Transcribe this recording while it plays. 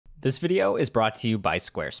This video is brought to you by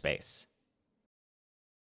Squarespace.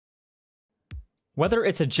 Whether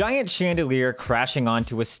it's a giant chandelier crashing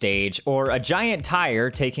onto a stage or a giant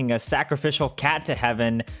tire taking a sacrificial cat to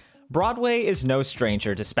heaven, Broadway is no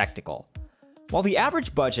stranger to spectacle. While the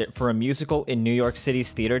average budget for a musical in New York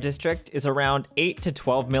City's theater district is around $8 to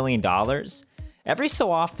 $12 million, every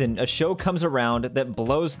so often a show comes around that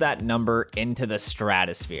blows that number into the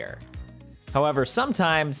stratosphere. However,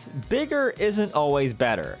 sometimes bigger isn't always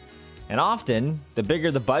better. And often, the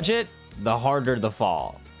bigger the budget, the harder the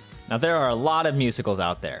fall. Now, there are a lot of musicals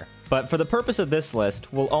out there, but for the purpose of this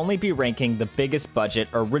list, we'll only be ranking the biggest budget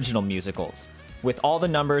original musicals, with all the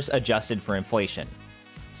numbers adjusted for inflation.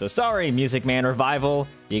 So sorry, Music Man Revival,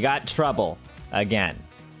 you got trouble again.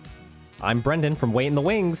 I'm Brendan from Wait in the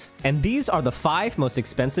Wings, and these are the 5 most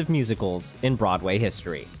expensive musicals in Broadway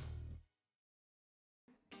history.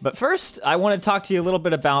 But first, I want to talk to you a little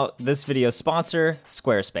bit about this video's sponsor,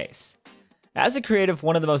 Squarespace. As a creative,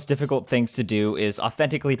 one of the most difficult things to do is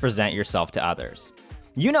authentically present yourself to others.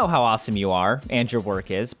 You know how awesome you are, and your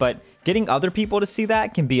work is, but getting other people to see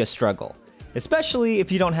that can be a struggle, especially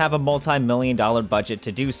if you don't have a multi-million-dollar budget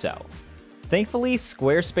to do so. Thankfully,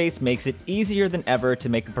 Squarespace makes it easier than ever to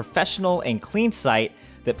make a professional and clean site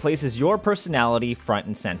that places your personality front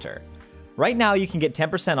and center. Right now, you can get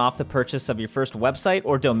 10% off the purchase of your first website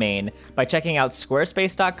or domain by checking out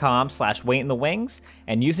squarespace.com/waitinthewings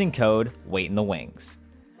and using code WAITINTHEWINGS.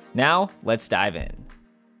 Now, let's dive in.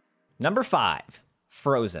 Number 5,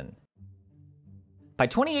 Frozen. By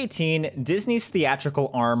 2018, Disney's theatrical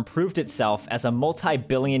arm proved itself as a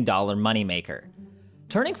multi-billion-dollar moneymaker.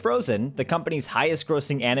 Turning Frozen, the company's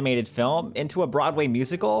highest-grossing animated film, into a Broadway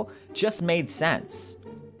musical just made sense.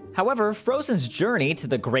 However, Frozen's journey to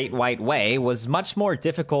the Great White Way was much more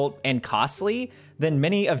difficult and costly than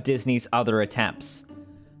many of Disney's other attempts.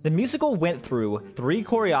 The musical went through 3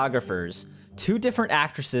 choreographers, 2 different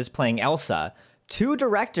actresses playing Elsa, 2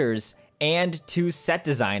 directors, and 2 set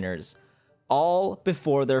designers, all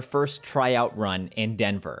before their first tryout run in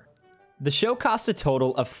Denver. The show cost a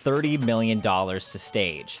total of $30 million to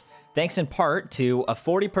stage, thanks in part to a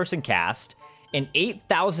 40-person cast, an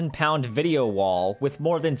 8,000-pound video wall with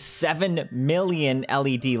more than 7 million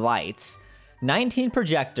LED lights, 19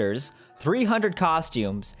 projectors, 300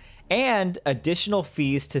 costumes, and additional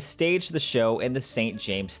fees to stage the show in the St.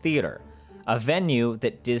 James Theater, a venue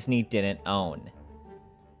that Disney didn't own.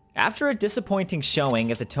 After a disappointing showing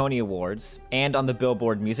at the Tony Awards and on the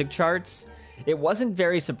Billboard music charts, it wasn't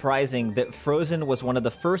very surprising that Frozen was one of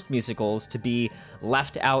the first musicals to be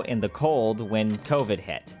left out in the cold when COVID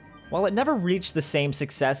hit. While it never reached the same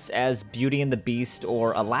success as Beauty and the Beast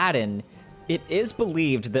or Aladdin, it is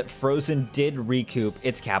believed that Frozen did recoup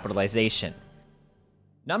its capitalization.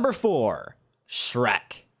 Number 4,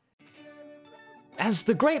 Shrek. As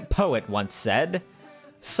the great poet once said,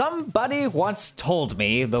 "Somebody once told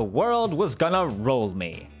me the world was gonna roll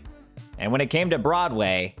me." And when it came to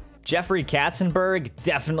Broadway, Jeffrey Katzenberg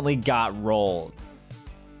definitely got rolled.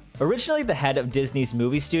 Originally the head of Disney's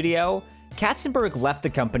movie studio, Katzenberg left the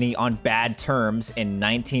company on bad terms in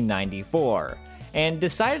 1994 and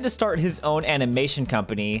decided to start his own animation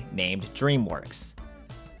company named DreamWorks.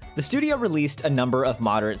 The studio released a number of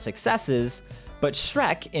moderate successes, but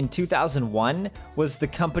Shrek in 2001 was the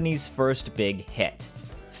company's first big hit.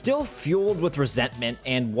 Still fueled with resentment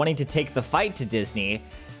and wanting to take the fight to Disney,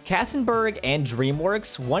 Katzenberg and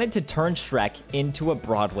DreamWorks wanted to turn Shrek into a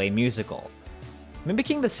Broadway musical.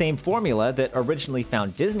 Mimicking the same formula that originally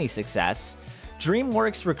found Disney success,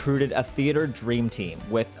 DreamWorks recruited a theater dream team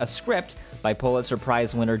with a script by Pulitzer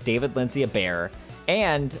Prize winner David Lindsay-Abaire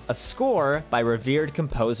and a score by revered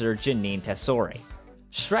composer Jeanine Tesori.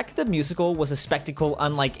 Shrek the Musical was a spectacle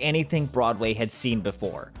unlike anything Broadway had seen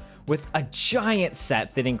before, with a giant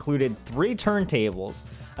set that included 3 turntables,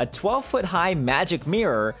 a 12-foot-high magic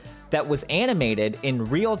mirror that was animated in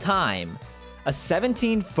real time, a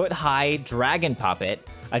 17-foot-high dragon puppet,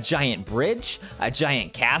 a giant bridge, a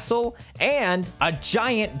giant castle, and a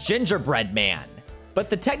giant gingerbread man.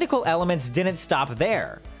 But the technical elements didn't stop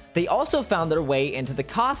there. They also found their way into the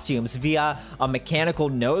costumes via a mechanical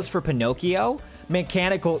nose for Pinocchio,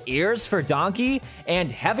 mechanical ears for Donkey,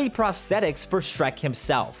 and heavy prosthetics for Shrek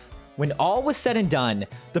himself. When all was said and done,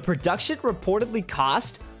 the production reportedly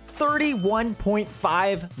cost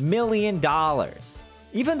 $31.5 million.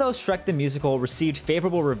 Even though Shrek the Musical received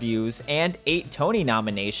favorable reviews and 8 Tony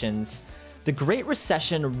nominations, the Great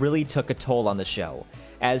Recession really took a toll on the show,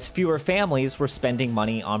 as fewer families were spending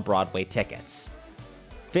money on Broadway tickets.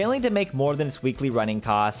 Failing to make more than its weekly running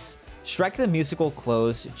costs, Shrek the Musical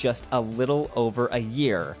closed just a little over a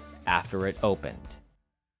year after it opened.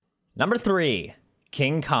 Number 3,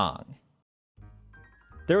 King Kong.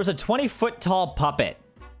 There was a 20-foot tall puppet.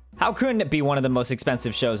 How couldn't it be one of the most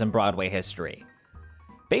expensive shows in Broadway history?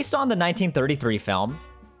 Based on the 1933 film,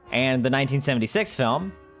 and the 1976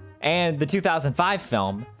 film, and the 2005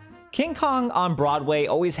 film, King Kong on Broadway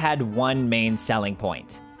always had one main selling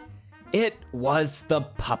point. It was the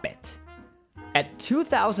puppet. At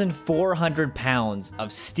 2,400 pounds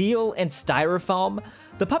of steel and styrofoam,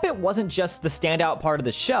 the puppet wasn't just the standout part of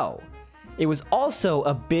the show. It was also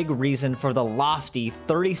a big reason for the lofty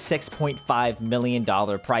 $36.5 million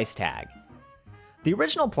price tag. The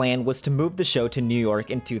original plan was to move the show to New York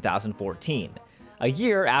in 2014, a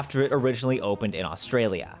year after it originally opened in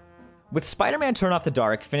Australia. With Spider-Man Turn Off the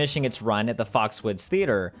Dark finishing its run at the Foxwoods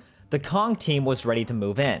Theater, the Kong team was ready to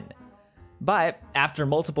move in. But after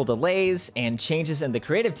multiple delays and changes in the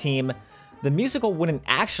creative team, the musical wouldn't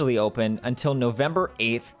actually open until November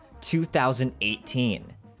 8th,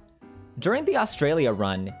 2018. During the Australia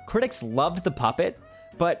run, critics loved the puppet,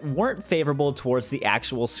 but weren't favorable towards the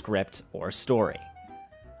actual script or story.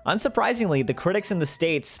 Unsurprisingly, the critics in the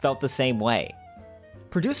States felt the same way.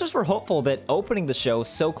 Producers were hopeful that opening the show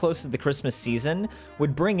so close to the Christmas season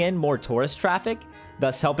would bring in more tourist traffic,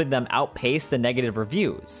 thus helping them outpace the negative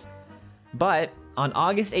reviews. But on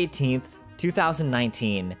August 18th,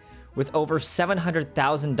 2019, with over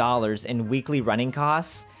 $700,000 in weekly running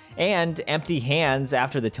costs and empty hands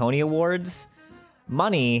after the Tony Awards,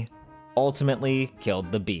 money ultimately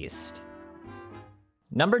killed the beast.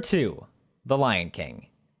 Number 2, The Lion King.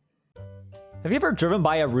 Have you ever driven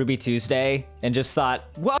by a Ruby Tuesday and just thought,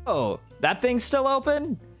 whoa, that thing's still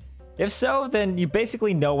open? If so, then you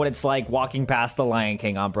basically know what it's like walking past The Lion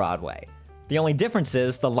King on Broadway. The only difference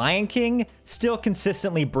is The Lion King still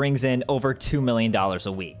consistently brings in over $2 million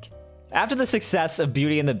a week. After the success of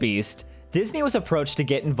Beauty and the Beast, Disney was approached to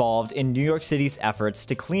get involved in New York City's efforts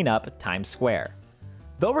to clean up Times Square.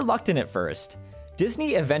 Though reluctant at first,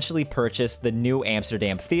 Disney eventually purchased the New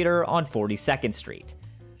Amsterdam Theater on 42nd Street.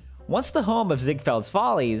 Once the home of Ziegfeld's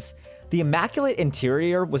Follies, the immaculate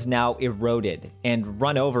interior was now eroded and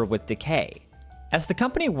run over with decay. As the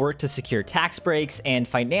company worked to secure tax breaks and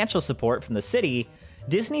financial support from the city,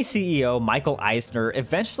 Disney CEO Michael Eisner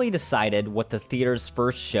eventually decided what the theater's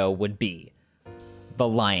first show would be: The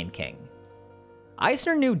Lion King.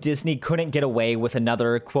 Eisner knew Disney couldn't get away with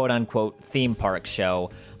another quote-unquote theme park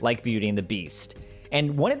show like Beauty and the Beast,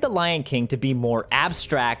 and wanted The Lion King to be more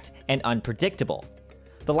abstract and unpredictable.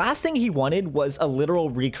 The last thing he wanted was a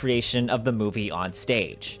literal recreation of the movie on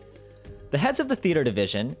stage. The heads of the theater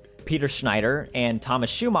division, Peter Schneider and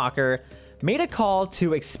Thomas Schumacher, made a call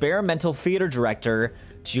to experimental theater director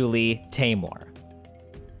Julie Taymor.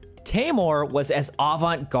 Taymor was as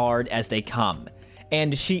avant-garde as they come,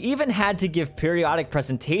 and she even had to give periodic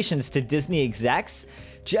presentations to Disney execs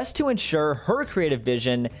just to ensure her creative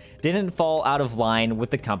vision didn't fall out of line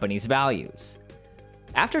with the company's values.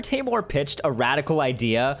 After Taymor pitched a radical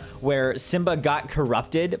idea where Simba got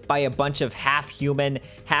corrupted by a bunch of half-human,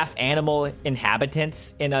 half-animal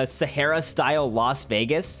inhabitants in a Sahara-style Las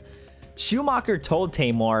Vegas, Schumacher told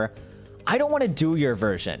Taymor, "I don't want to do your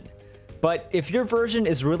version, but if your version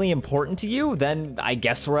is really important to you, then I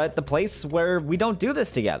guess we're at the place where we don't do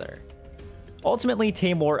this together." Ultimately,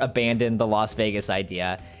 Taymor abandoned the Las Vegas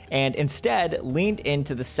idea and instead leaned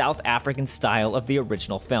into the South African style of the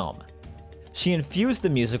original film. She infused the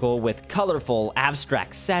musical with colorful,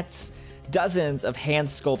 abstract sets, dozens of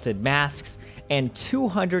hand-sculpted masks, and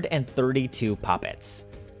 232 puppets.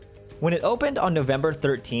 When it opened on November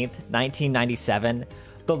 13th, 1997,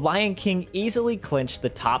 The Lion King easily clinched the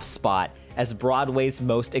top spot as Broadway's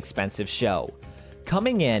most expensive show,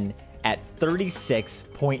 coming in at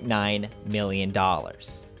 $36.9 million.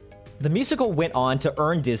 The musical went on to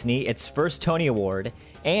earn Disney its first Tony Award,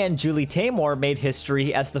 and Julie Taymor made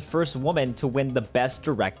history as the first woman to win the Best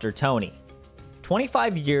Director Tony.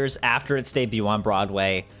 25 years after its debut on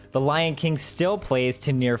Broadway, The Lion King still plays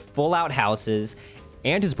to near full-out houses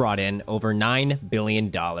and has brought in over $9 billion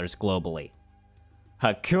globally.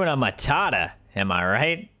 Hakuna Matata, am I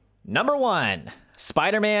right? Number 1,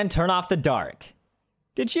 Spider-Man Turn Off the Dark.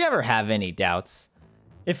 Did you ever have any doubts?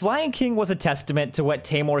 If Lion King was a testament to what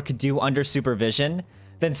Taymor could do under supervision,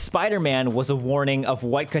 then Spider-Man was a warning of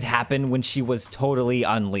what could happen when she was totally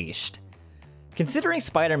unleashed. Considering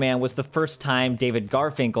Spider-Man was the first time David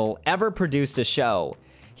Garfinkel ever produced a show,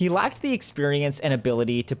 he lacked the experience and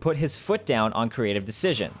ability to put his foot down on creative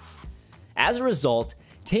decisions. As a result,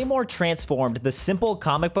 Taymor transformed the simple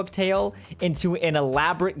comic book tale into an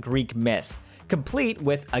elaborate Greek myth, complete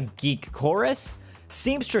with a geek chorus,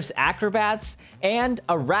 seamstress acrobats, and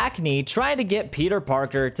Arachne trying to get Peter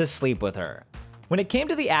Parker to sleep with her. When it came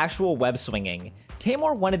to the actual web swinging,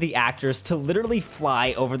 Tamor wanted the actors to literally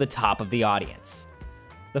fly over the top of the audience.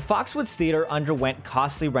 The Foxwoods Theater underwent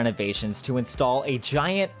costly renovations to install a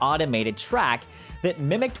giant automated track that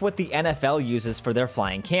mimicked what the NFL uses for their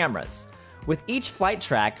flying cameras, with each flight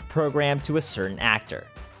track programmed to a certain actor.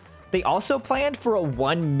 They also planned for a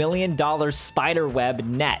 $1 million spiderweb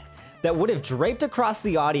net that would have draped across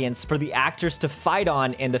the audience for the actors to fight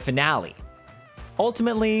on in the finale.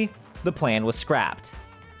 Ultimately, the plan was scrapped.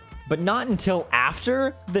 But not until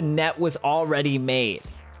after the net was already made.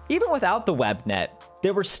 Even without the web net,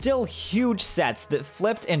 there were still huge sets that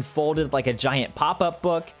flipped and folded like a giant pop-up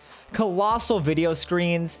book, colossal video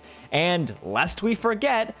screens, and, lest we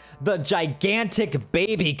forget, the gigantic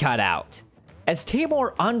baby cutout. As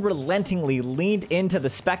Tamor unrelentingly leaned into the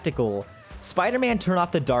spectacle, Spider-Man Turn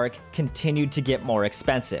Off the Dark continued to get more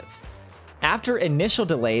expensive. After initial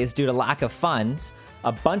delays due to lack of funds,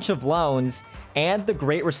 a bunch of loans, and the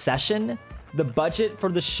Great Recession, the budget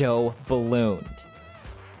for the show ballooned.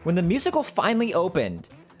 When the musical finally opened,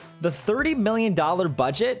 the $30 million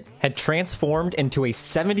budget had transformed into a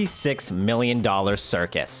 $76 million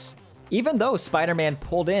circus. Even though Spider-Man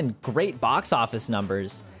pulled in great box office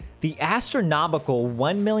numbers, the astronomical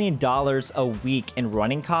 $1 million a week in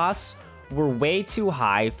running costs were way too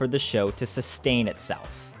high for the show to sustain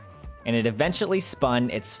itself, and it eventually spun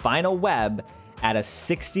its final web at a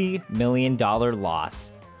 $60 million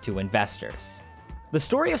loss to investors. The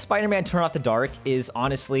story of Spider-Man Turn Off the Dark is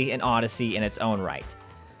honestly an odyssey in its own right.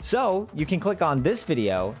 So you can click on this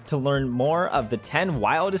video to learn more of the 10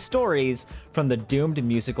 wildest stories from the doomed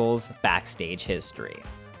musical's backstage history.